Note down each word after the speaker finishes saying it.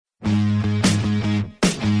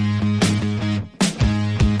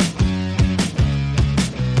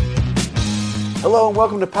Hello and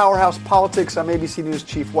welcome to Powerhouse Politics. I'm ABC News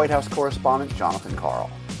Chief White House Correspondent Jonathan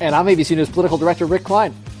Karl. And I'm ABC News Political Director Rick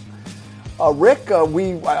Klein. Rick, I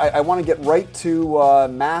want to get right to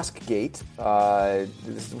Maskgate.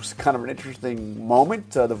 This was kind of an interesting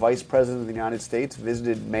moment. The Vice President of the United States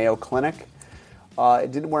visited Mayo Clinic.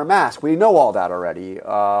 Didn't wear a mask. We know all that already.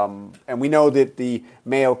 And we know that the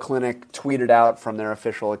Mayo Clinic tweeted out from their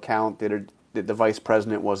official account that the Vice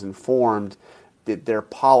President was informed that their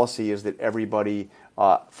policy is that everybody,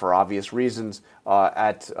 for obvious reasons,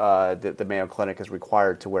 at the Mayo Clinic is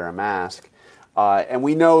required to wear a mask. And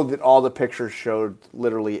we know that all the pictures showed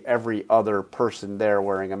literally every other person there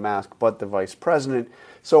wearing a mask but the Vice President.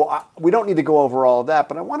 So we don't need to go over all of that,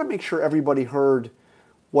 but I want to make sure everybody heard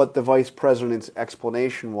what the Vice President's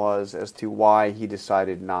explanation was as to why he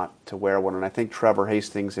decided not to wear one. And I think Trevor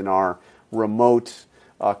Hastings in our remote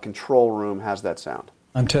control room has that sound.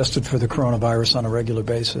 I'm tested for the coronavirus on a regular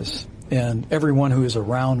basis, and everyone who is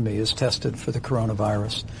around me is tested for the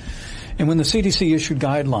coronavirus. And when the CDC issued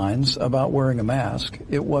guidelines about wearing a mask,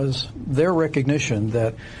 it was their recognition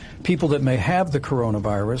that people that may have the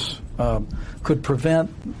coronavirus could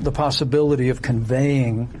prevent the possibility of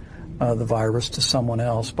conveying the virus to someone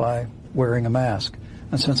else by wearing a mask.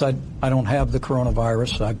 And since I don't have the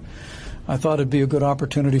coronavirus, I thought it'd be a good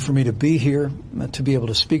opportunity for me to be here, to be able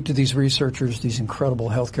to speak to these researchers, these incredible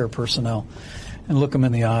healthcare personnel, and look them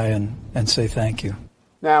in the eye and say thank you.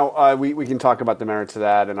 Now, we can talk about the merits of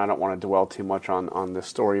that, and I don't want to dwell too much on this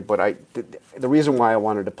story, but the reason why I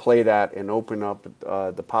wanted to play that and open up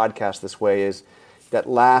the podcast this way is that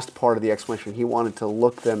last part of the explanation, he wanted to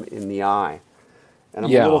look them in the eye. And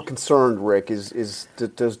I'm a little concerned, Rick. Does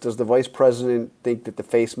the Vice President think that the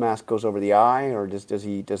face mask goes over the eye, or does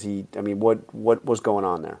he? I mean, what was going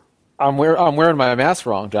on there? I'm wearing my mask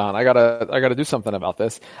wrong, John. I gotta do something about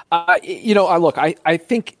this. I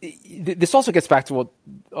think this also gets back to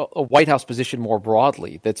a White House position more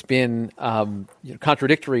broadly that's been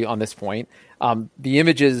contradictory on this point. The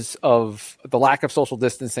images of the lack of social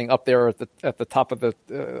distancing up there at the top of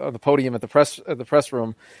the podium at the press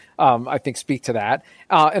room, I think speak to that.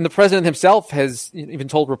 And the president himself has even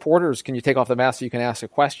told reporters, "Can you take off the mask so you can ask a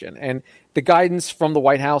question?" And the guidance from the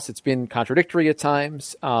White House, it's been contradictory at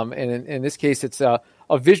times. And in this case, it's a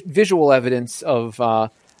visual evidence of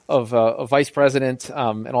a vice president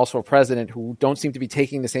and also a president who don't seem to be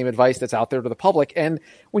taking the same advice that's out there to the public. And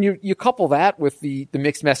when you couple that with the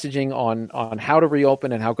mixed messaging on how to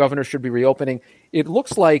reopen and how governors should be reopening, it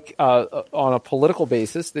looks like on a political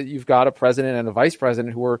basis that you've got a president and a vice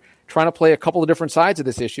president who are trying to play a couple of different sides of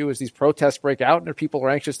this issue as these protests break out and people are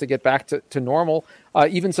anxious to get back to normal.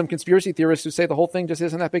 Even some conspiracy theorists who say the whole thing just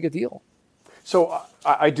isn't that big a deal. So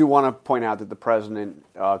I do want to point out that the president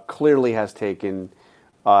clearly has taken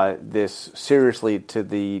this seriously to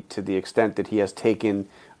the extent that he has taken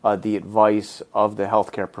the advice of the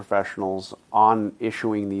healthcare professionals on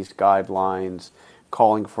issuing these guidelines,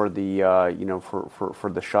 calling for the for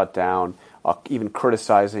the shutdown, even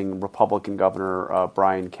criticizing Republican Governor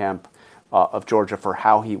Brian Kemp of Georgia for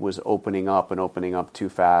how he was opening up too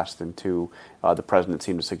fast and the president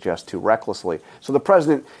seemed to suggest too recklessly. So the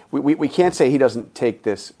president, we can't say he doesn't take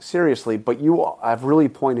this seriously, but you have really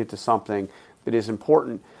pointed to something that is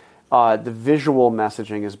important. The visual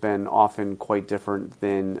messaging has been often quite different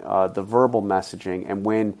than the verbal messaging. And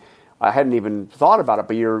when I hadn't even thought about it,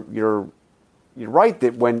 but you're right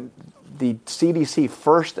that when the CDC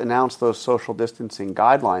first announced those social distancing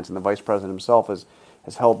guidelines, and the vice president himself has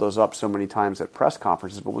held those up so many times at press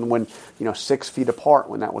conferences, but when 6 feet apart,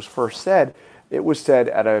 when that was first said, it was said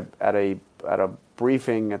at a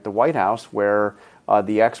briefing at the White House where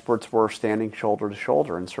the experts were standing shoulder to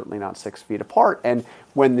shoulder and certainly not 6 feet apart. And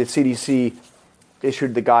when the CDC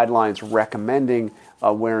issued the guidelines recommending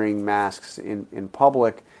wearing masks in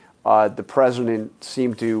public, the president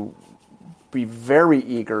seemed to be very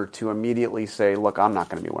eager to immediately say, look, I'm not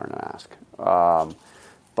going to be wearing a mask.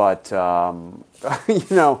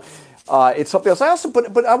 It's something else.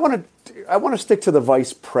 But I want to stick to the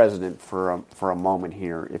vice president for a moment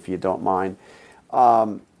here, if you don't mind.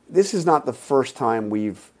 This is not the first time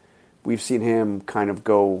we've seen him kind of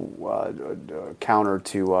go counter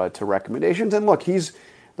to recommendations. And look,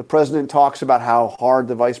 the president talks about how hard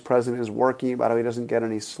the vice president is working, about how he doesn't get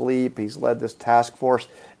any sleep. He's led this task force,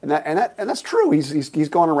 and that's true. He's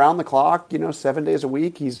gone around the clock, 7 days a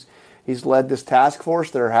week. He's led this task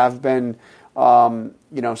force. There have been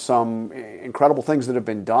some incredible things that have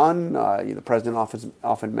been done. The president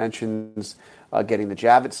often mentions getting the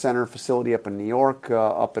Javits Center facility up in New York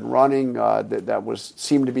up and running. That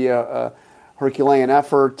seemed to be a Herculean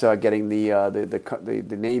effort. Getting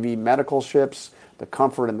the Navy medical ships the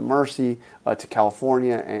Comfort and the Mercy to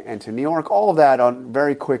California and to New York. All of that on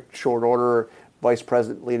very quick, short order. Vice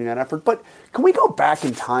President leading that effort. But can we go back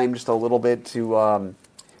in time just a little bit to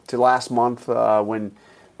last month when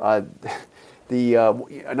another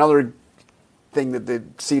thing that the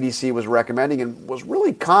CDC was recommending and was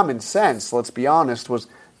really common sense, let's be honest, was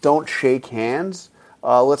don't shake hands.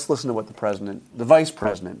 Let's listen to what the Vice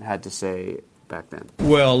President had to say back then.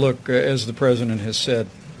 Well, look, as the President has said,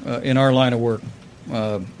 in our line of work,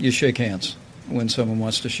 you shake hands when someone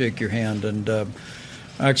wants to shake your hand. And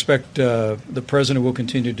I expect the President will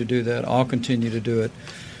continue to do that. I'll continue to do it.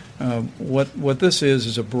 What this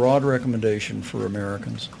is a broad recommendation for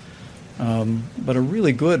Americans. But a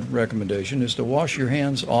really good recommendation is to wash your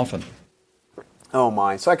hands often. Oh,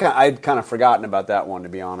 my. So I'd kind of forgotten about that one, to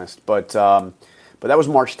be honest. But that was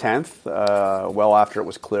March 10th, well after it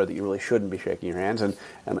was clear that you really shouldn't be shaking your hands. And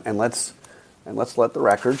let's let the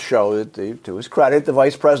record show that, to his credit, the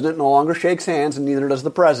Vice President no longer shakes hands, and neither does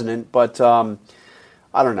the President. But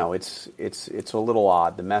I don't know. It's a little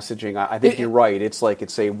odd. The messaging. I think you're right. It's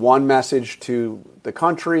a one message to the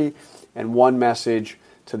country and one message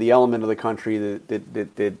to the element of the country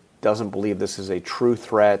that doesn't believe this is a true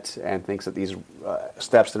threat and thinks that these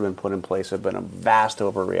steps that have been put in place have been a vast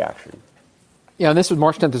overreaction. Yeah, and this was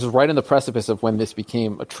March 10th. This was right on the precipice of when this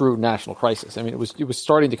became a true national crisis. I mean, it was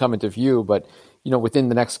starting to come into view, but within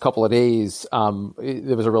the next couple of days,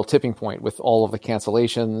 there was a real tipping point with all of the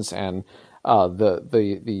cancellations and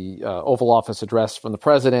the Oval Office address from the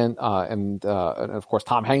president, and of course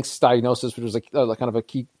Tom Hanks' diagnosis, which was kind of a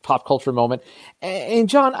key pop culture moment. And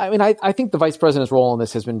John, I mean, I think the Vice President's role in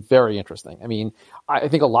this has been very interesting. I mean, I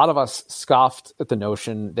think a lot of us scoffed at the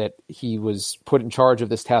notion that he was put in charge of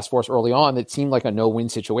this task force early on. It seemed like a no-win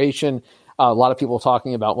situation. A lot of people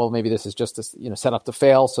talking about, well, maybe this is just set up to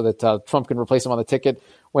fail so that Trump can replace him on the ticket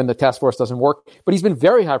when the task force doesn't work. But he's been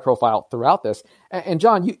very high profile throughout this. And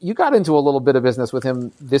John, you got into a little bit of business with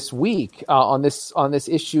him this week on this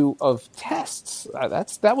issue of tests.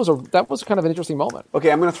 That was kind of an interesting moment. Okay,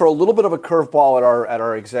 I'm going to throw a little bit of a curveball at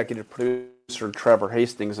our executive producer Trevor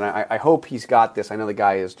Hastings, and I hope he's got this. I know the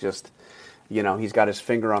guy is just, he's got his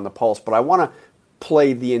finger on the pulse, but I want to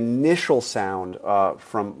play the initial sound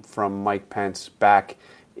from Mike Pence back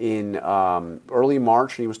in early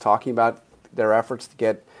March, and he was talking about their efforts to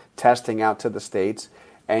get testing out to the states,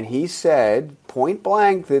 and he said point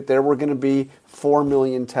blank that there were going to be 4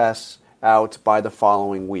 million tests out by the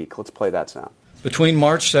following week. Let's play that sound. Between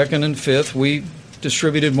March 2nd and 5th, we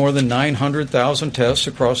distributed more than 900,000 tests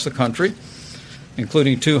across the country,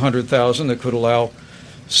 including 200,000 that could allow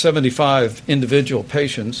 75,000 individual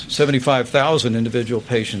patients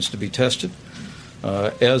to be tested.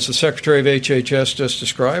 As the Secretary of HHS just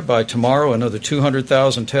described, by tomorrow another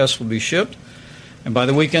 200,000 tests will be shipped, and by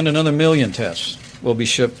the weekend another 1 million tests will be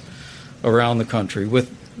shipped around the country,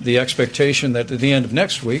 with the expectation that at the end of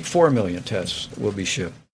next week 4 million tests will be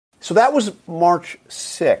shipped. So that was March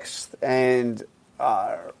 6th, and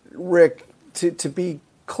Rick, to be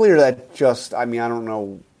clear, that I don't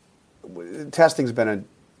know, testing's been a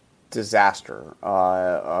disaster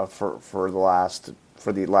for the last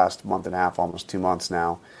month and a half, almost 2 months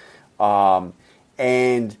now,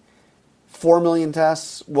 and 4 million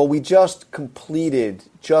tests. Well, we just completed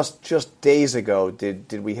just days ago.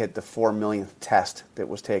 Did we hit the 4 millionth test that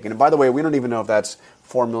was taken? And by the way, we don't even know if that's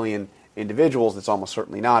 4 million individuals. It's almost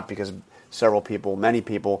certainly not, because many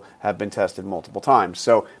people have been tested multiple times.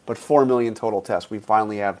 So, but 4 million total tests. We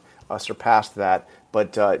finally have surpassed that,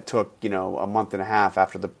 but it took a month and a half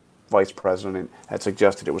after the Vice President had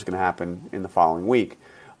suggested it was going to happen in the following week.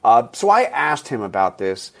 So I asked him about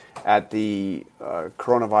this at the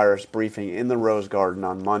coronavirus briefing in the Rose Garden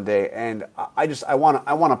on Monday, and I want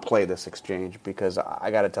to play this exchange because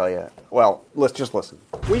I got to tell you. Well, let's just listen.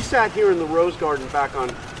 We sat here in the Rose Garden back on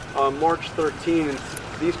March 13, and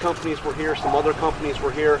these companies were here. Some other companies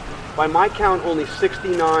were here. By my count, only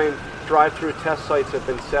 69 drive-through test sites have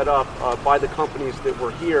been set up by the companies that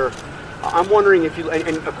were here. I'm wondering if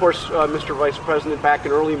and of course, Mr. Vice President, back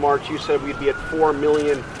in early March, you said we'd be at 4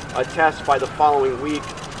 million tests by the following week.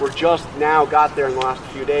 We're just now got there in the last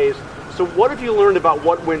few days. So what have you learned about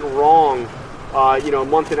what went wrong, a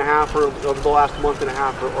month and a half, or over the last month and a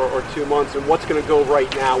half or 2 months, and what's going to go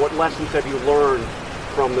right now? What lessons have you learned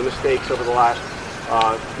from the mistakes over the last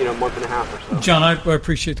month and a half or so? John, I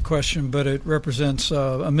appreciate the question, but it represents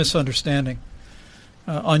a misunderstanding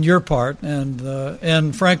on your part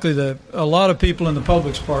and frankly a lot of people in the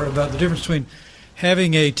public's part about the difference between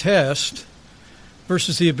having a test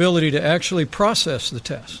versus the ability to actually process the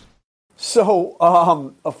test. So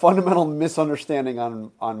a fundamental misunderstanding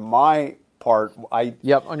on my part.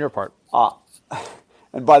 On your part.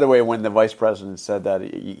 And by the way, when the vice president said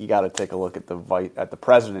that, you got to take a look at the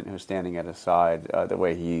president who's standing at his side. The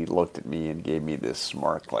way he looked at me and gave me this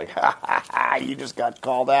smirk, like, "Ha ha ha! You just got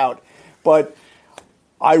called out." But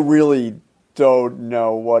I really don't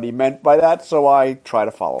know what he meant by that, so I try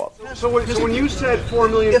to follow up. So when you said 4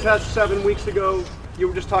 million tests 7 weeks ago, you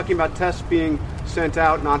were just talking about tests being sent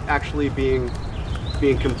out, not actually being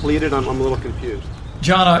completed. I'm a little confused.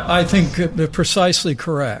 John, I think precisely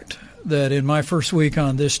correct that in my first week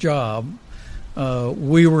on this job,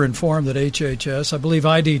 we were informed that HHS, I believe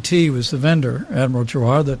IDT was the vendor, Admiral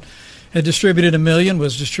Giroir, that had distributed 1 million,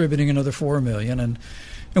 was distributing another 4 million, and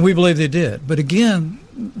we believe they did. But again,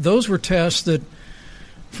 those were tests that,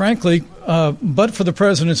 frankly, but for the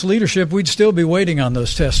president's leadership, we'd still be waiting on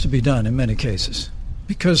those tests to be done in many cases,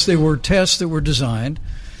 because they were tests that were designed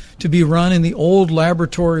to be run in the old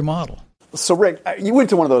laboratory model. So, Rick, you went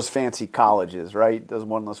to one of those fancy colleges, right?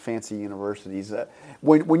 One of those fancy universities.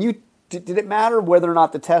 When you did it matter whether or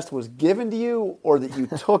not the test was given to you, or that you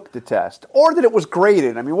took the test, or that it was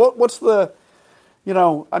graded? I mean, what's the,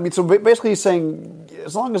 so basically he's saying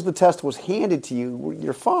as long as the test was handed to you,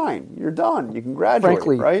 you're fine, you're done, you can graduate,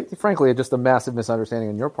 right? Frankly, just a massive misunderstanding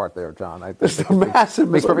on your part there, John. It's a massive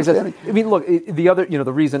misunderstanding. I mean, look,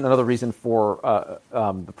 another reason for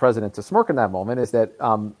the president to smirk in that moment is that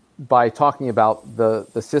by talking about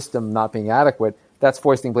the system not being adequate, that's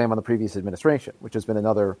foisting blame on the previous administration, which has been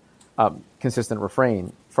another consistent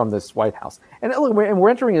refrain from this White House. And look, we're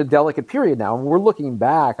entering a delicate period now, and we're looking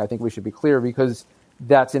back. I think we should be clear, because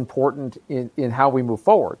that's important in how we move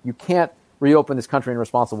forward. You can't reopen this country in a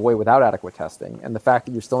responsible way without adequate testing. And the fact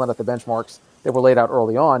that you're still not at the benchmarks that were laid out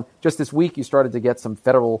early on, just this week you started to get some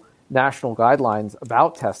federal national guidelines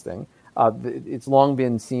about testing. It's long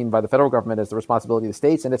been seen by the federal government as the responsibility of the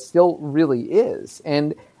states, and it still really is.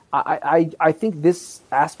 And I think this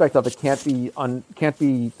aspect of it can't be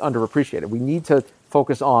underappreciated. We need to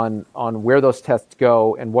focus on where those tests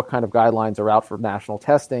go and what kind of guidelines are out for national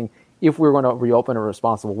testing if we're going to reopen in a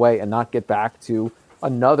responsible way and not get back to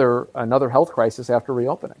another health crisis after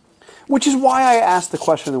reopening. Which is why I asked the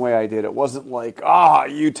question the way I did. It wasn't like,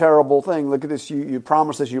 you terrible thing, look at this, you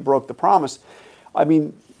promised this, you broke the promise. I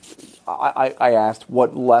mean, I asked,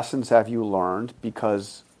 what lessons have you learned?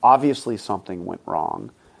 Because obviously something went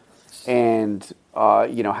wrong. And, how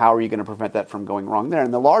are you going to prevent that from going wrong there? In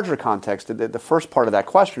the larger context, the first part of that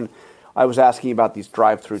question, I was asking about these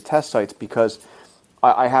drive-through test sites, because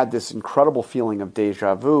I had this incredible feeling of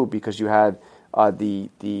deja vu, because you had the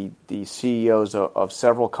CEOs of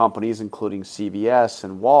several companies, including CVS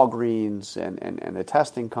and Walgreens and the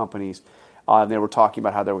testing companies. They were talking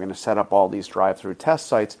about how they were going to set up all these drive-through test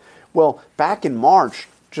sites. Well, back in March,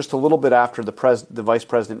 just a little bit after the vice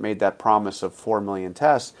president made that promise of 4 million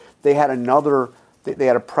tests, they had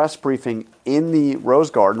a press briefing in the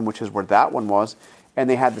Rose Garden, which is where that one was, and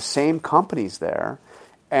they had the same companies there.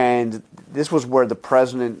 And this was where the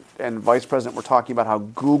president and vice president were talking about how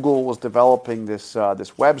Google was developing this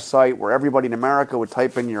website where everybody in America would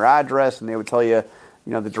type in your address and they would tell you,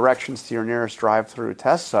 the directions to your nearest drive-through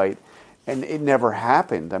test site. And it never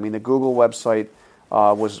happened. I mean, the Google website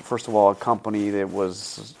was, first of all, a company that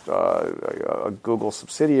was a Google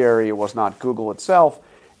subsidiary. It was not Google itself,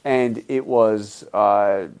 and it was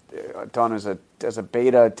done as a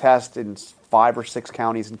beta test in 5 or 6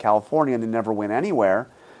 counties in California, and it never went anywhere.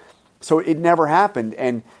 So it never happened.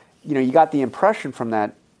 And you got the impression from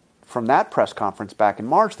that press conference back in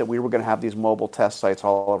March that we were going to have these mobile test sites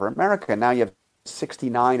all over America. And now you have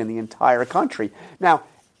 69 in the entire country. Now,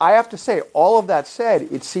 I have to say, all of that said,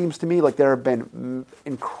 it seems to me like there have been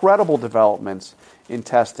incredible developments in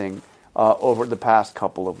testing over the past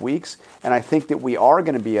couple of weeks. And I think that we are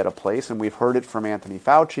going to be at a place, and we've heard it from Anthony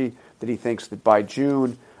Fauci, that he thinks that by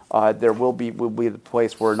June there will be the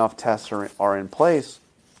place where enough tests are in place.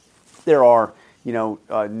 There are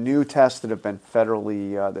new tests that have been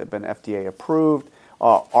FDA approved.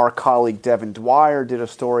 Our colleague Devin Dwyer did a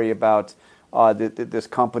story about this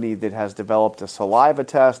company that has developed a saliva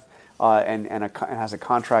test and has a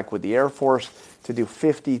contract with the Air Force to do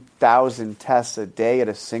 50,000 tests a day at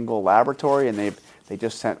a single laboratory, and they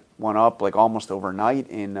just sent one up like almost overnight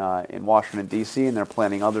in Washington D.C. and they're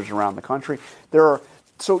planning others around the country.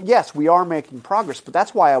 So yes, we are making progress, but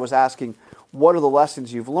that's why I was asking, what are the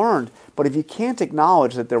lessons you've learned? But if you can't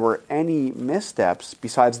acknowledge that there were any missteps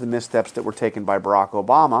besides the missteps that were taken by Barack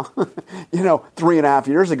Obama, 3.5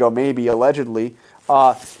 years ago, maybe allegedly,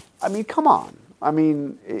 come on. I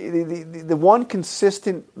mean, the one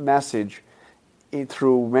consistent message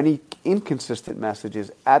through many inconsistent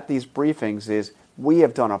messages at these briefings is we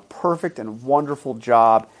have done a perfect and wonderful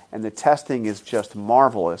job and the testing is just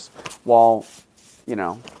marvelous, while,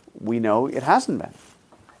 we know it hasn't been.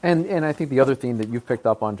 And I think the other theme that you've picked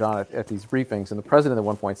up on, John, at these briefings, and the president at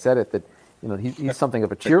one point said it, that he's something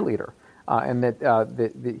of a cheerleader, and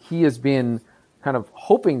that he has been kind of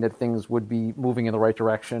hoping that things would be moving in the right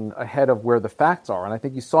direction ahead of where the facts are. And I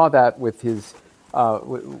think you saw that with his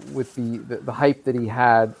with the hype that he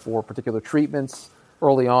had for particular treatments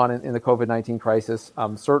early on in the COVID-19 crisis.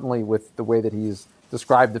 Certainly with the way that he's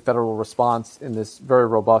described the federal response in this very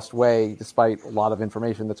robust way, despite a lot of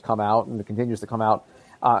information that's come out and that continues to come out.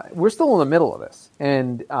 We're still in the middle of this,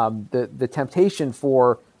 and the temptation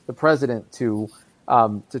for the president to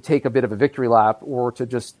take a bit of a victory lap or to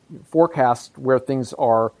just forecast where things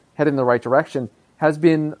are headed in the right direction has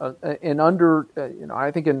been an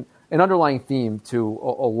underlying theme to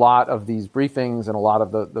a lot of these briefings and a lot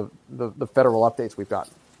of the federal updates we've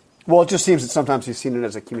gotten. Well, it just seems that sometimes he's seen it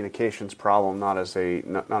as a communications problem, not as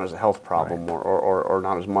a health problem, right, or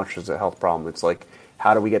not as much as a health problem. It's like,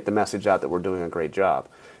 how do we get the message out that we're doing a great job?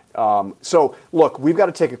 So, look, we've got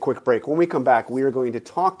to take a quick break. When we come back, we are going to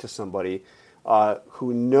talk to somebody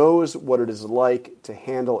who knows what it is like to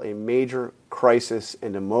handle a major crisis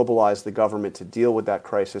and to mobilize the government to deal with that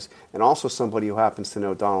crisis, and also somebody who happens to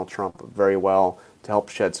know Donald Trump very well to help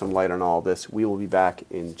shed some light on all this. We will be back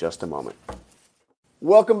in just a moment.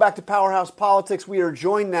 Welcome back to Powerhouse Politics. We are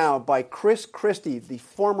joined now by Chris Christie, the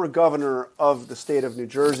former governor of the state of New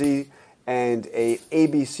Jersey and a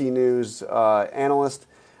ABC News analyst.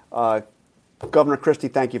 Governor Christie,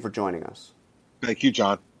 thank you for joining us. Thank you,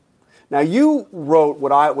 John. Now, you wrote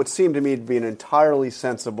what seemed to me to be an entirely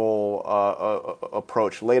sensible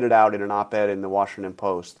approach, laid it out in an op-ed in the Washington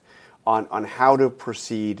Post on how to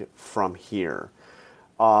proceed from here.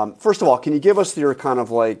 First of all, can you give us your kind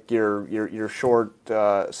of like your short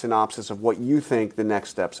synopsis of what you think the next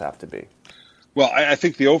steps have to be? Well, I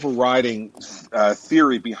think the overriding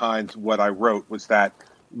theory behind what I wrote was that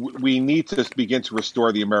we need to begin to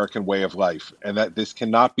restore the American way of life, and that this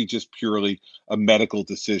cannot be just purely a medical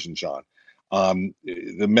decision, John.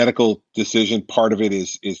 The medical decision, part of it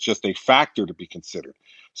is just a factor to be considered.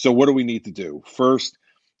 So what do we need to do? First,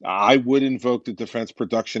 I would invoke the Defense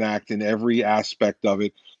Production Act in every aspect of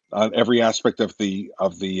it, every aspect of the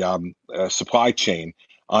supply chain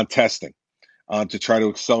on testing, to try to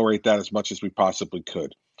accelerate that as much as we possibly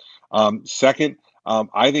could. Second,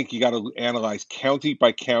 I think you got to analyze county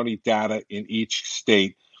by county data in each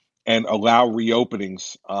state and allow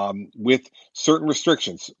reopenings with certain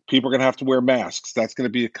restrictions. People are going to have to wear masks. That's going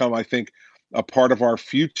to become, I think, a part of our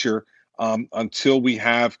future until we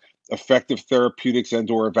have effective therapeutics and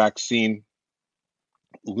or a vaccine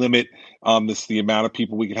limit. This the amount of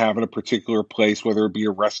people we can have in a particular place, whether it be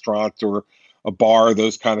a restaurant or a bar,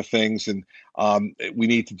 those kind of things. And we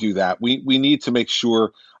need to do that. We need to make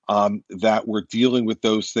sure that we're dealing with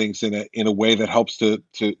those things in a way that helps to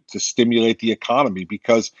stimulate the economy,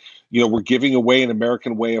 because we're giving away an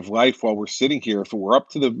American way of life while we're sitting here. If it were up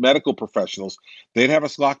to the medical professionals, they'd have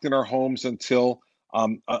us locked in our homes until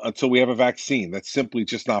we have a vaccine. That's simply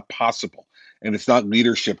just not possible, and it's not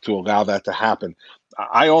leadership to allow that to happen.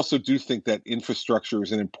 I also do think that infrastructure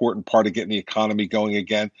is an important part of getting the economy going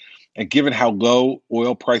again, and given how low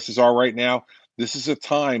oil prices are right now, this is a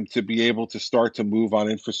time to be able to start to move on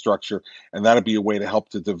infrastructure, and that'll be a way to help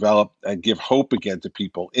to develop and give hope again to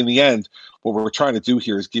people. In the end, what we're trying to do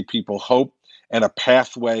here is give people hope and a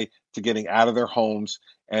pathway to getting out of their homes,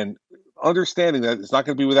 and understanding that it's not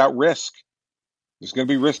going to be without risk. There's going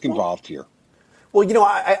to be risk involved here. Well,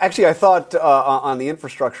 I thought on the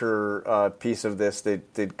infrastructure piece of this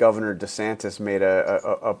that Governor DeSantis made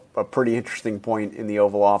a pretty interesting point in the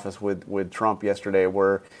Oval Office with Trump yesterday,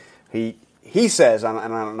 where he says, and I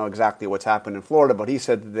don't know exactly what's happened in Florida, but he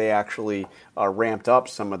said that they actually ramped up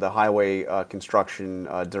some of the highway construction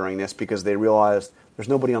during this because they realized there's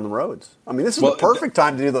nobody on the roads. I mean, this is the perfect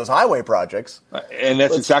time to do those highway projects. And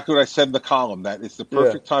that's exactly what I said in the column, that it's the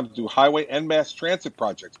perfect time to do highway and mass transit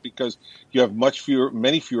projects, because you have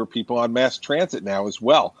many fewer people on mass transit now as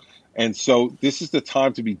well. And so this is the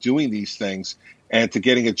time to be doing these things and to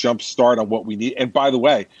getting a jump start on what we need. And by the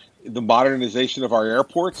way, the modernization of our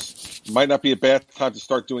airports might not be a bad time to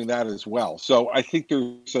start doing that as well. So I think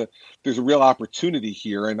there's a real opportunity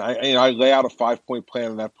here, and I lay out a 5-point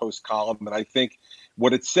plan in that post column, and I think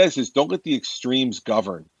what it says is don't let the extremes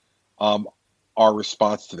govern our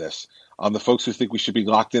response to this. The folks who think we should be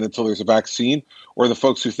locked in until there's a vaccine, or the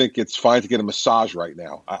folks who think it's fine to get a massage right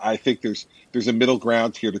now. I think there's a middle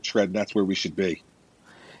ground here to tread, and that's where we should be.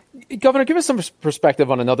 Governor, give us some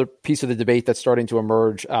perspective on another piece of the debate that's starting to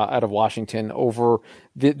emerge out of Washington over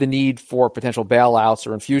the need for potential bailouts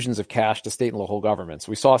or infusions of cash to state and local governments.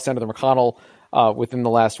 We saw Senator McConnell within the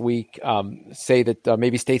last week say that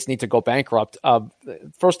maybe states need to go bankrupt.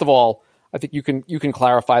 First of all, I think you can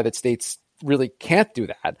clarify that states really can't do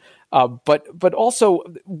that. But also,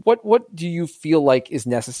 what do you feel like is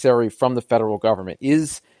necessary from the federal government?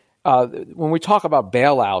 When we talk about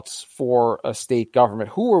bailouts for a state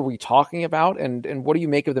government, who are we talking about? And what do you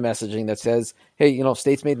make of the messaging that says, hey,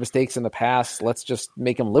 states made mistakes in the past, let's just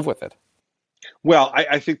make them live with it? Well,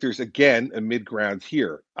 I think there's, again, a mid-ground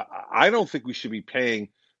here. I don't think we should be paying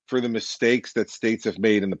for the mistakes that states have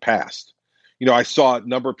made in the past. I saw a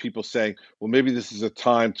number of people saying, well, maybe this is a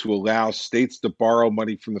time to allow states to borrow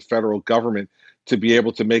money from the federal government to be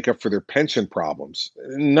able to make up for their pension problems.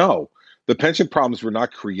 No. The pension problems were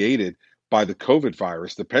not created by the COVID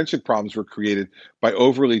virus. The pension problems were created by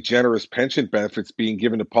overly generous pension benefits being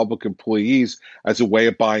given to public employees as a way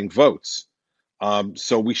of buying votes.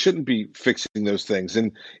 So we shouldn't be fixing those things.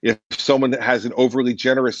 And if someone has an overly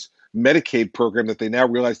generous Medicaid program that they now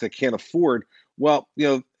realize they can't afford, well,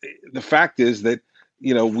 the fact is that,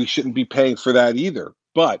 we shouldn't be paying for that either.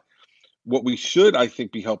 But what we should, I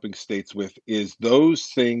think, be helping states with is those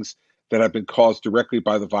things that have been caused directly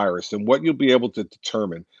by the virus. And what you'll be able to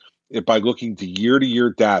determine by looking to year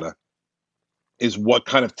data is what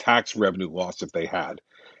kind of tax revenue loss have they had.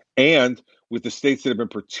 And with the states that have been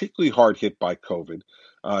particularly hard hit by COVID,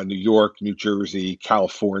 New York, New Jersey,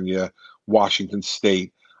 California, Washington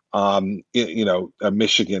State,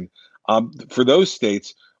 Michigan, for those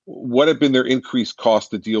states, what have been their increased costs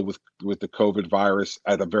to deal with the COVID virus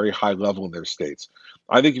at a very high level in their states?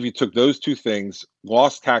 I think if you took those two things,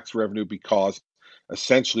 lost tax revenue because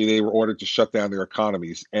essentially they were ordered to shut down their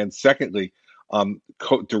economies, and secondly,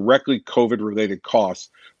 directly COVID-related costs,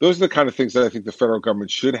 those are the kind of things that I think the federal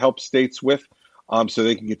government should help states with so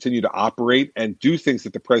they can continue to operate and do things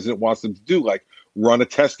that the president wants them to do, like run a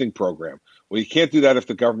testing program. Well, you can't do that if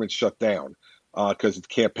the government's shut down because it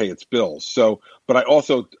can't pay its bills. But I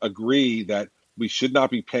also agree that we should not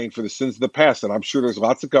be paying for the sins of the past. And I'm sure there's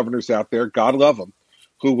lots of governors out there, God love them,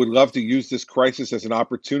 who would love to use this crisis as an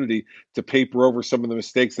opportunity to paper over some of the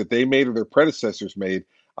mistakes that they made or their predecessors made.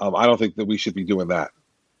 I don't think that we should be doing that.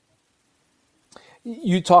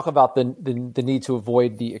 You talk about the need to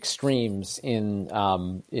avoid the extremes in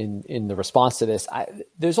the response to this.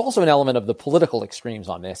 There's also an element of the political extremes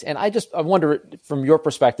on this. And I wonder, from your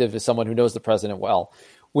perspective as someone who knows the president well,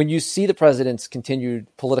 when you see the president's continued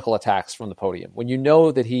political attacks from the podium, when you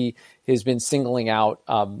know that he has been singling out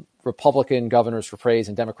Republican governors for praise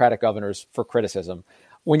and Democratic governors for criticism,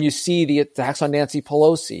 when you see the attacks on Nancy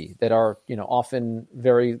Pelosi that are, often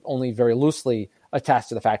only very loosely attached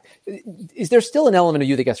to the fact, is there still an element of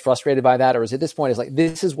you that gets frustrated by that? Or is at this point, it's like,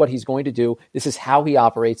 this is what he's going to do, this is how he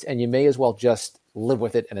operates, and you may as well just live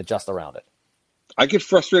with it and adjust around it? I get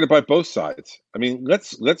frustrated by both sides. I mean,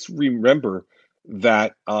 let's remember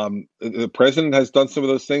that the president has done some of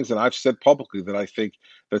those things, and I've said publicly that I think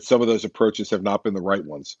that some of those approaches have not been the right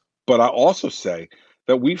ones. But I also say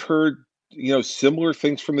that we've heard, similar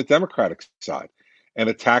things from the Democratic side, and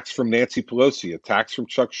attacks from Nancy Pelosi, attacks from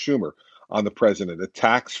Chuck Schumer on the president,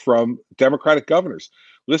 attacks from Democratic governors.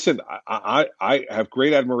 Listen, I have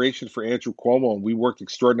great admiration for Andrew Cuomo, and we worked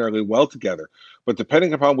extraordinarily well together. But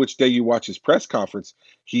depending upon which day you watch his press conference,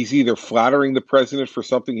 he's either flattering the president for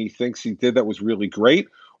something he thinks he did that was really great,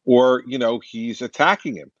 or, he's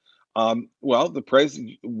attacking him. Well, the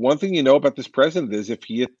president. One thing about this president is if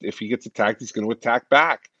he gets attacked, he's going to attack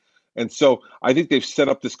back. And so I think they've set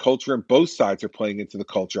up this culture, and both sides are playing into the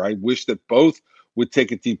culture. I wish that both would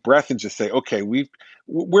take a deep breath and just say, okay,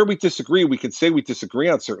 where we disagree, we can say we disagree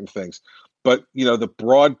on certain things. But, the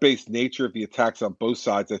broad-based nature of the attacks on both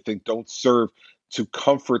sides, I think, don't serve to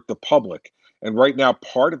comfort the public. And right now,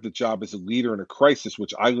 part of the job as a leader in a crisis,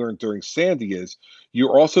 which I learned during Sandy, is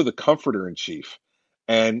you're also the comforter in chief.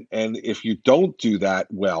 And if you don't do that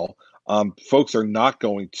well, folks are not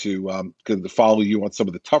going to follow you on some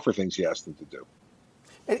of the tougher things you ask them to do.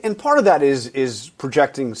 And part of that is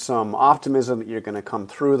projecting some optimism that you're going to come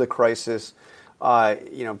through the crisis,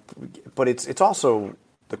 but it's also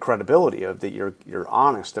the credibility of that you're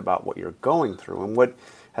honest about what you're going through. And what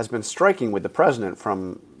has been striking with the president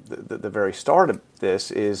from the very start of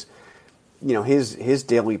this is, his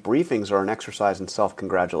daily briefings are an exercise in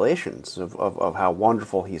self-congratulations of how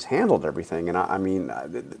wonderful he's handled everything. And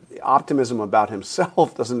the optimism about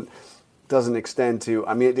himself doesn't extend to.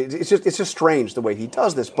 It's just strange the way he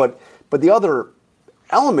does this. But the other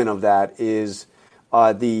element of that is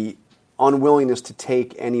the unwillingness to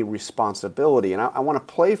take any responsibility. And I want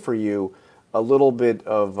to play for you a little bit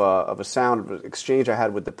of a sound exchange I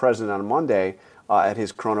had with the president on Monday at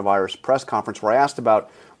his coronavirus press conference, where I asked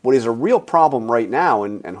about what is a real problem right now,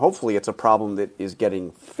 and hopefully it's a problem that is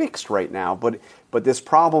getting fixed right now. But this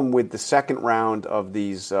problem with the second round of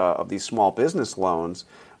these small business loans,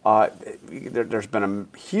 there's been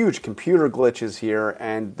a huge computer glitches here,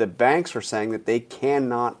 and the banks are saying that they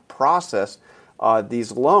cannot process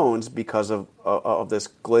these loans because of this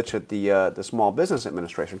glitch at the Small Business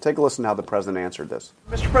Administration. Take a listen to how the president answered this.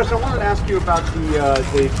 Mr. President, I wanted to ask you about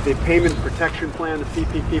the Payment Protection Plan, the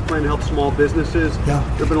PPP plan to help small businesses. Yeah.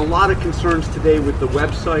 There have been a lot of concerns today with the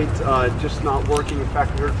website just not working. In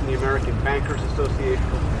fact, we heard from the American Bankers Association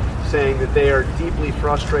saying that they are deeply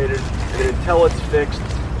frustrated and that until it's fixed,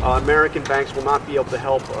 American banks will not be able to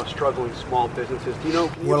help struggling small businesses. Do you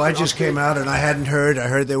know? Well, I just came out and I hadn't heard. I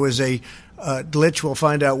heard there was a glitch. We'll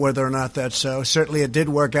find out whether or not that's so. Certainly, it did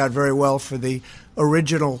work out very well for the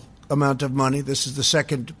original amount of money. This is the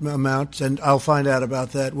second amount, and I'll find out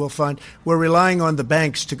about that. We're relying on the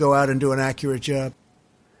banks to go out and do an accurate job.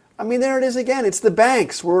 I mean, there it is again. It's the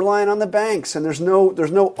banks. We're relying on the banks, and there's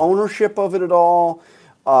no ownership of it at all.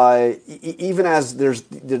 Even as there's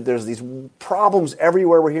these problems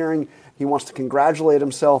everywhere, we're hearing he wants to congratulate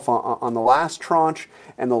himself on the last tranche.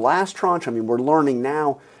 And the last tranche, I mean, we're learning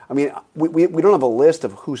now. I mean, we don't have a list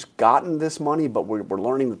of who's gotten this money, but we're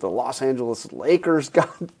learning that the Los Angeles Lakers got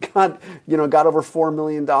over $4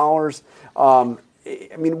 million.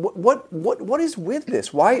 I mean, what is with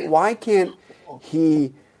this? Why can't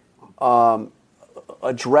he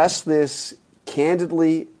address this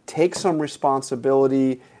candidly, take some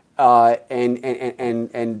responsibility,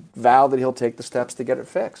 and vow that he'll take the steps to get it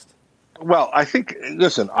fixed? Well, I think,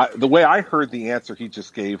 listen, the way I heard the answer he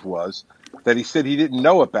just gave was that he said he didn't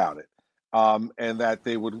know about it, and that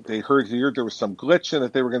they heard here there was some glitch and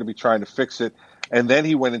that they were going to be trying to fix it. And then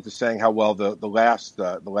he went into saying how well the last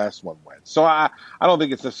one went. So I don't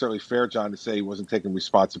think it's necessarily fair, John, to say he wasn't taking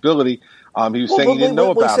responsibility. He was saying he didn't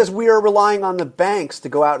know about it. He says we are relying on the banks to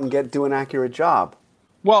go out and do an accurate job.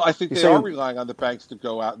 Well, I think they are relying on the banks to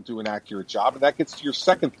go out and do an accurate job, and that gets to your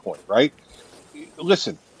second point, right?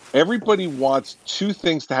 Listen, everybody wants two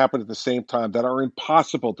things to happen at the same time that are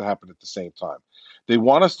impossible to happen at the same time. They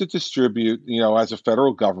want us to distribute, as a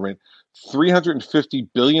federal government, $350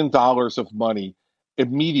 billion of money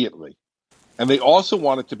immediately. And they also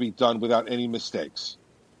want it to be done without any mistakes.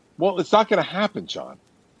 Well, it's not going to happen, John.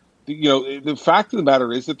 The fact of the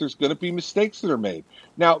matter is that there's going to be mistakes that are made.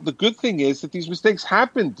 Now, the good thing is that these mistakes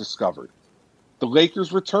have been discovered. The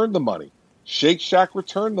Lakers returned the money. Shake Shack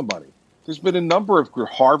returned the money. There's been a number of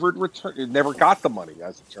Harvard never got the money,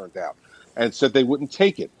 as it turned out, and said they wouldn't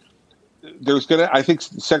take it. I think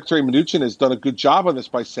Secretary Mnuchin has done a good job on this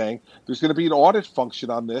by saying there's going to be an audit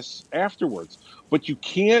function on this afterwards. But you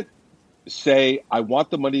can't say, I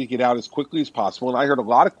want the money to get out as quickly as possible. And I heard a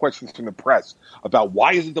lot of questions from the press about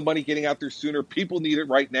why isn't the money getting out there sooner? People need it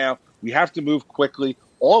right now. We have to move quickly,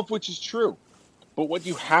 all of which is true. But what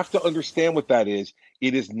you have to understand with that is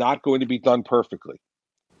it is not going to be done perfectly.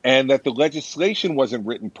 And that the legislation wasn't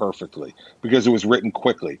written perfectly because it was written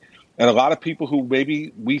quickly. And a lot of people who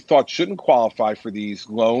maybe we thought shouldn't qualify for these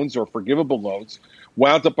loans or forgivable loans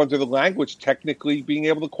wound up under the language technically being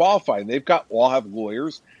able to qualify. And they've all have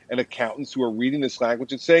lawyers and accountants who are reading this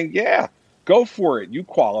language and saying, yeah, go for it. You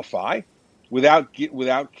qualify without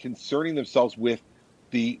concerning themselves with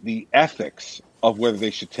the ethics of whether they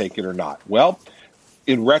should take it or not. Well,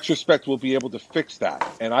 in retrospect, we'll be able to fix that.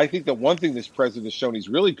 And I think that one thing this president has shown he's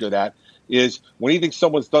really good at is when he thinks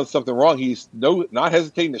someone's done something wrong, he's not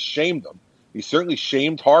hesitating to shame them. He certainly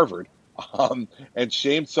shamed Harvard and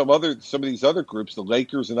shamed some of these other groups, the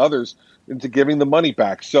Lakers and others, into giving the money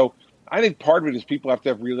back. So I think part of it is people have to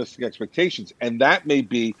have realistic expectations, and that may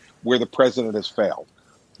be where the president has failed.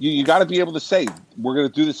 You got to be able to say, we're going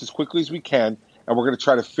to do this as quickly as we can, and we're going to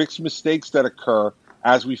try to fix mistakes that occur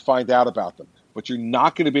as we find out about them. But you're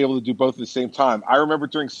not going to be able to do both at the same time. I remember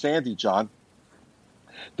during Sandy, John,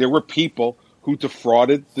 there were people who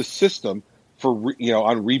defrauded the system for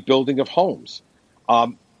on rebuilding of homes.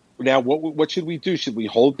 Now, what should we do? Should we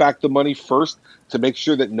hold back the money first to make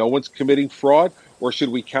sure that no one's committing fraud, or should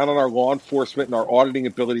we count on our law enforcement and our auditing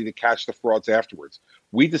ability to catch the frauds afterwards?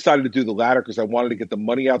 We decided to do the latter because I wanted to get the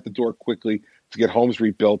money out the door quickly to get homes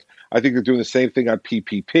rebuilt. I think they're doing the same thing on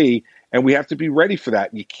PPP, and we have to be ready for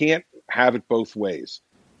that. You can't have it both ways.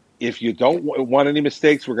 If you don't want any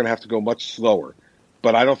mistakes, we're going to have to go much slower.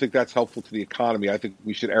 But I don't think that's helpful to the economy. I think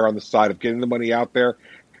we should err on the side of getting the money out there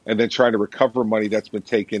and then trying to recover money that's been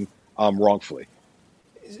taken wrongfully.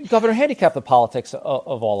 Governor, handicap the politics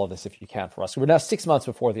of all of this, if you can, for us. We're now 6 months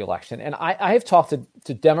before the election, and I have talked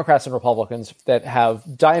to Democrats and Republicans that have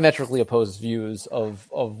diametrically opposed views of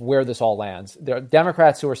where this all lands. There are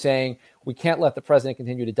Democrats who are saying we can't let the president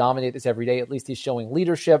continue to dominate this every day. At least he's showing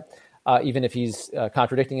leadership, even if he's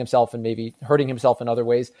contradicting himself and maybe hurting himself in other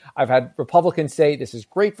ways. I've had Republicans say this is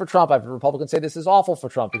great for Trump. I've had Republicans say this is awful for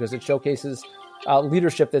Trump because it showcases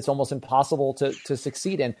leadership that's almost impossible to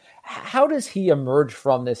succeed in. How does he emerge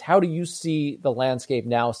from this? How do you see the landscape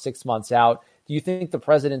now 6 months out? Do you think the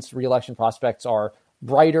president's reelection prospects are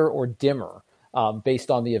brighter or dimmer based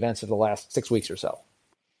on the events of the last 6 weeks or so?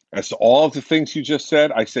 As to all of the things you just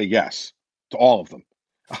said, I say yes to all of them.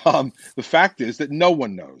 The fact is that no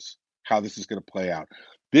one knows how this is going to play out.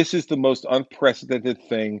 This is the most unprecedented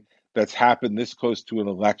thing that's happened this close to an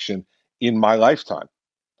election in my lifetime.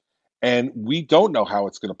 And we don't know how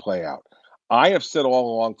it's going to play out. I have said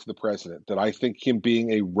all along to the president that I think him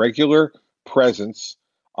being a regular presence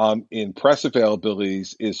in press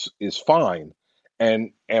availabilities is fine.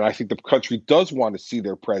 And I think the country does want to see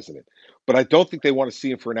their president. But I don't think they want to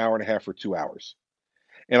see him for an hour and a half or 2 hours.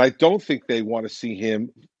 And I don't think they want to see him,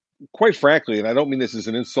 quite frankly, and I don't mean this as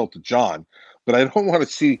an insult to John, but I don't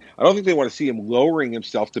think they want to see him lowering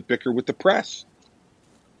himself to bicker with the press.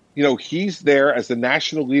 You know, he's there as the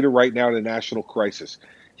national leader right now in a national crisis.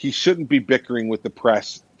 He shouldn't be bickering with the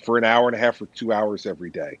press for an hour and a half or 2 hours every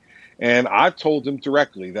day. And I've told him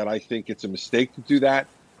directly that I think it's a mistake to do that.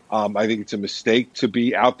 I think it's a mistake to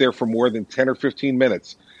be out there for more than 10 or 15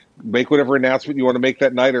 minutes. Make whatever announcement you want to make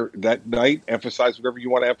that night, emphasize whatever you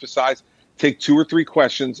want to emphasize. Take 2 or 3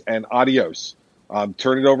 questions and adios.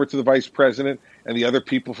 Turn it over to the vice president and the other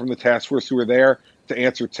people from the task force who are there to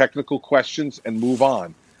answer technical questions and move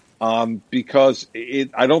on. Because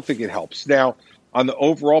I don't think it helps. Now, on the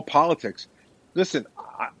overall politics, listen,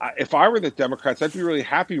 if I were the Democrats, I'd be really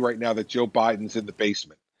happy right now that Joe Biden's in the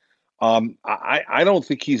basement. I don't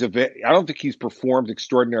think he's performed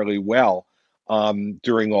extraordinarily well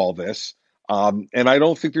during all this, and I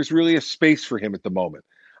don't think there's really a space for him at the moment.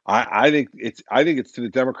 I think it's to the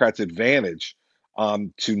Democrats' advantage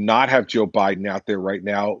to not have Joe Biden out there right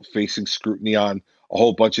now facing scrutiny on a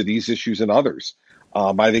whole bunch of these issues and others.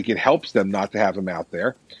 I think it helps them not to have him out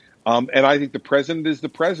there. And I think the president is the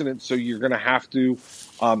president, so you're going to have to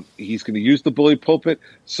he's going to use the bully pulpit.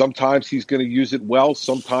 Sometimes he's going to use it well.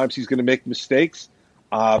 Sometimes he's going to make mistakes.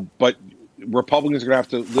 But Republicans are going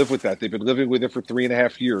to have to live with that. They've been living with it for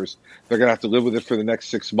 3.5 years. They're going to have to live with it for the next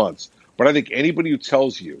 6 months. But I think anybody who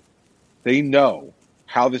tells you they know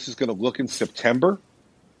how this is going to look in September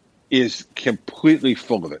is completely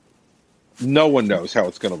full of it. No one knows how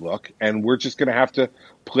it's going to look, and we're just going to have to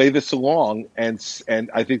play this along. And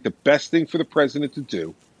I think the best thing for the president to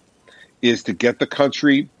do is to get the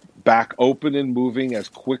country back open and moving as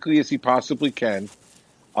quickly as he possibly can,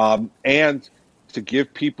 and to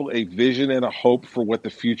give people a vision and a hope for what the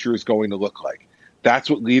future is going to look like. That's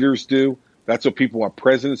what leaders do. That's what people want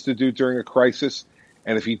presidents to do during a crisis.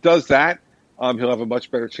 And if he does that, he'll have a much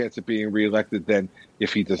better chance of being reelected than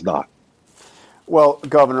if he does not. Well,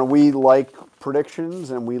 Governor, we like predictions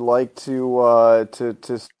and we like to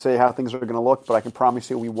say how things are going to look, but I can promise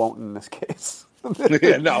you we won't in this case.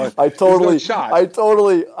 Yeah, no, I totally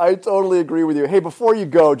agree with you. Hey, before you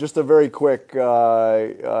go, just a very quick,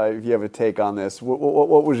 if you have a take on this,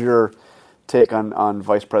 what was your take on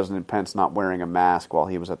Vice President Pence not wearing a mask while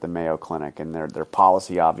he was at the Mayo Clinic? And their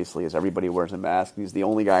policy, obviously, is everybody wears a mask. He's the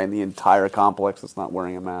only guy in the entire complex that's not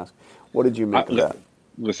wearing a mask. What did you make of that?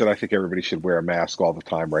 Listen, I think everybody should wear a mask all the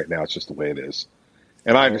time right now. It's just the way it is.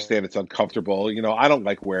 And I understand it's uncomfortable. You know, I don't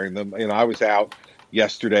like wearing them. You know, I was out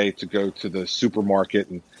yesterday to go to the supermarket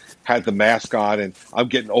and had the mask on, and I'm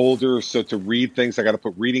getting older, so to read things, I got to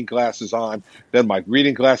put reading glasses on. Then my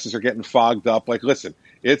reading glasses are getting fogged up. Like, listen,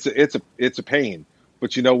 it's a pain.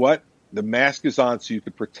 But you know what? The mask is on so you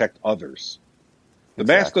can protect others. The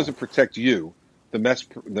mask doesn't protect you. The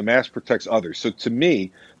mask protects others. So to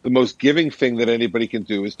me, the most giving thing that anybody can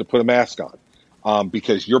do is to put a mask on,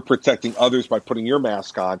 because you're protecting others by putting your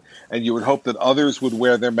mask on, and you would hope that others would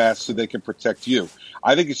wear their masks so they can protect you.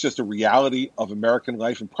 I think it's just a reality of American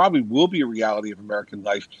life, and probably will be a reality of American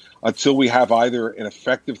life until we have either an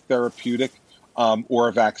effective therapeutic or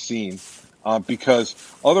a vaccine, because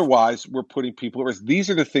otherwise we're putting people at risk. These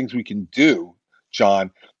are the things we can do,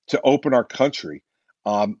 John, to open our country.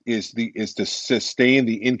 Is to sustain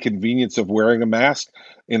the inconvenience of wearing a mask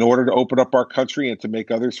in order to open up our country and to make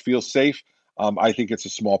others feel safe. I think it's a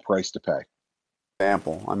small price to pay.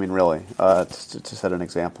 Example. I mean, really, to set an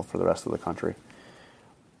example for the rest of the country.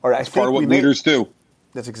 All right, that's part of what leaders do.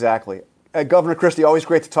 That's exactly. Governor Christie, always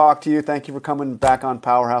great to talk to you. Thank you for coming back on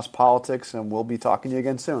Powerhouse Politics, and we'll be talking to you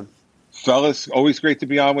again soon. Fellas, always great to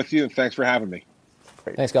be on with you, and thanks for having me.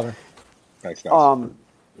 Great. Thanks, Governor. Thanks, guys.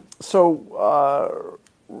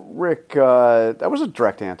 Rick, that was a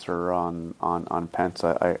direct answer on Pence.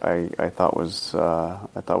 I thought was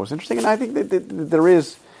interesting, and I think that there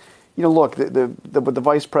is, look, what the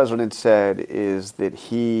vice president said is that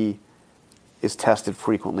he is tested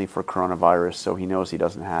frequently for coronavirus, so he knows he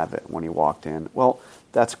doesn't have it when he walked in. Well,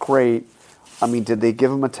 that's great. I mean, did they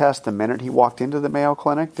give him a test the minute he walked into the Mayo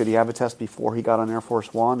Clinic? Did he have a test before he got on Air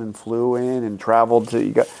Force One and flew in and traveled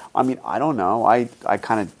to? I mean, I don't know. I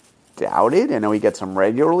kind of doubt it. I know he gets them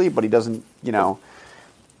regularly, but he doesn't.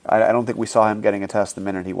 I don't think we saw him getting a test the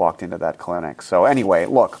minute he walked into that clinic. So anyway,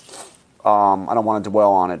 look, I don't want to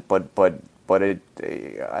dwell on it, but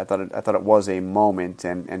I thought it was a moment,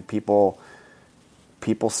 and people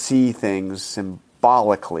see things symbolically.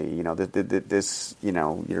 This,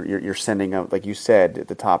 you're sending out, like you said at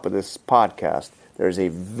the top of this podcast, there's a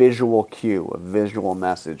visual cue, a visual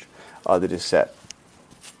message that is set.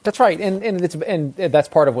 That's right, and that's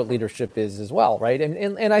part of what leadership is as well, right?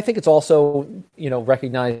 And I think it's also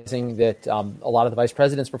recognizing that a lot of the vice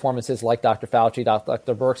president's performances, like Dr. Fauci,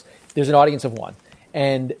 Dr. Birx, there's an audience of one.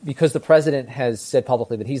 And because the president has said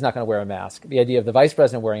publicly that he's not going to wear a mask, the idea of the vice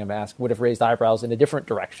president wearing a mask would have raised eyebrows in a different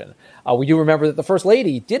direction. We do remember that the first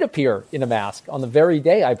lady did appear in a mask on the very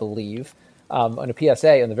day, I believe, on a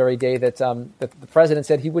PSA, on the very day that the president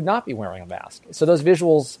said he would not be wearing a mask. So those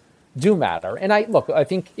visuals do matter. And I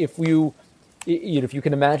think if you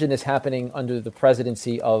can imagine this happening under the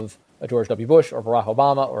presidency of a George W. Bush or Barack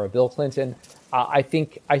Obama or a Bill Clinton, I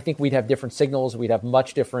think we'd have different signals. We'd have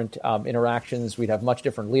much different interactions. We'd have much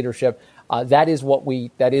different leadership. That is what we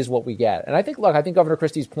get. And I think Governor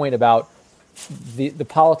Christie's point about the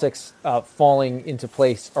politics falling into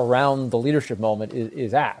place around the leadership moment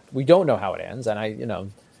is apt. We don't know how it ends, and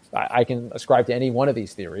I can ascribe to any one of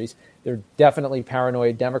these theories. There are definitely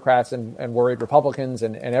paranoid Democrats and worried Republicans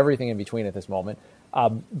and everything in between at this moment.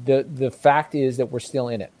 The fact is that we're still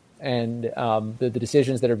in it. And the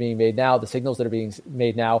decisions that are being made now, the signals that are being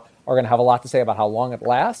made now are going to have a lot to say about how long it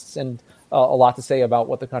lasts and a lot to say about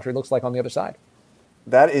what the country looks like on the other side.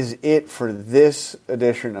 That is it for this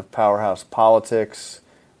edition of Powerhouse Politics.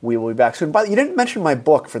 We will be back soon. But you didn't mention my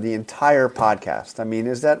book for the entire podcast. I mean,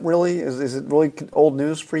 is it really old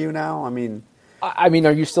news for you now? I mean,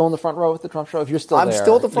 are you still in the front row with the Trump show? If you're still there, I'm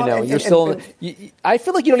still at the front. I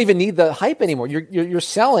feel like you don't even need the hype anymore. You're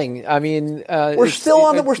selling. I mean, we're still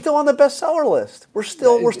on the bestseller list. We're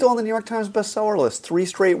still on the New York Times bestseller list. 3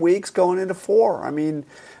 straight weeks going into 4. I mean,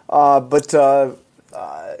 and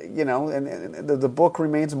the book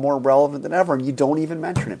remains more relevant than ever, and you don't even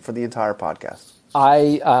mention it for the entire podcast.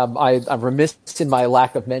 I'm remiss in my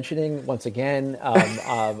lack of mentioning once again.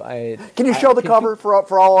 Can you show the cover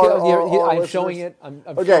for all our I'm listeners? Showing it. I'm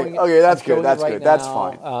okay. Showing it. Okay, that's good. That's good. That's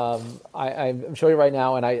fine. I'm showing it right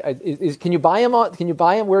now, and can you buy them? Can you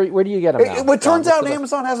buy them? Where do you get them now? It turns out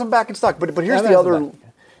Amazon has them back in stock. But here's the other.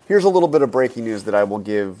 Here's a little bit of breaking news that I will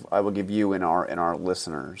give you and our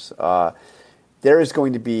listeners. There is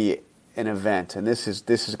going to be an event, and this is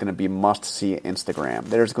going to be must-see Instagram.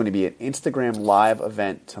 There's going to be an Instagram live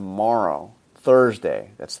event tomorrow, Thursday.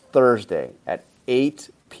 That's Thursday at 8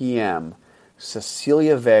 p.m.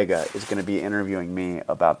 Cecilia Vega is going to be interviewing me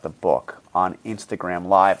about the book on Instagram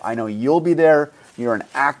Live. I know you'll be there.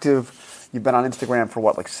 You've been on Instagram for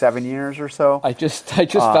what, like 7 years or so? I just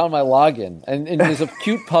found my login, and there's a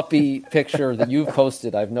cute puppy picture that you've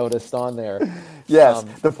posted. I've noticed on there. Yes,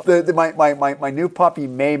 my new puppy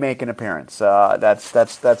may make an appearance. That's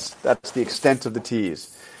the extent of the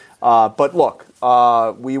tease. But look,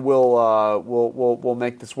 we'll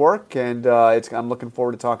make this work, and I'm looking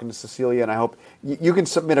forward to talking to Cecilia. And I hope you can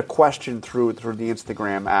submit a question through the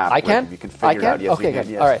Instagram app. I can. You can figure it out. Yes, okay, good.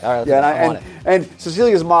 Yes. All right. Yeah, and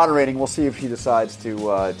Cecilia's moderating. We'll see if she decides to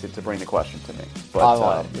bring the question to me.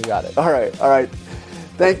 But you got it. All right.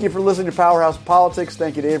 Thank you for listening to Powerhouse Politics.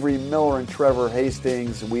 Thank you to Avery Miller and Trevor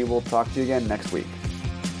Hastings. We will talk to you again next week.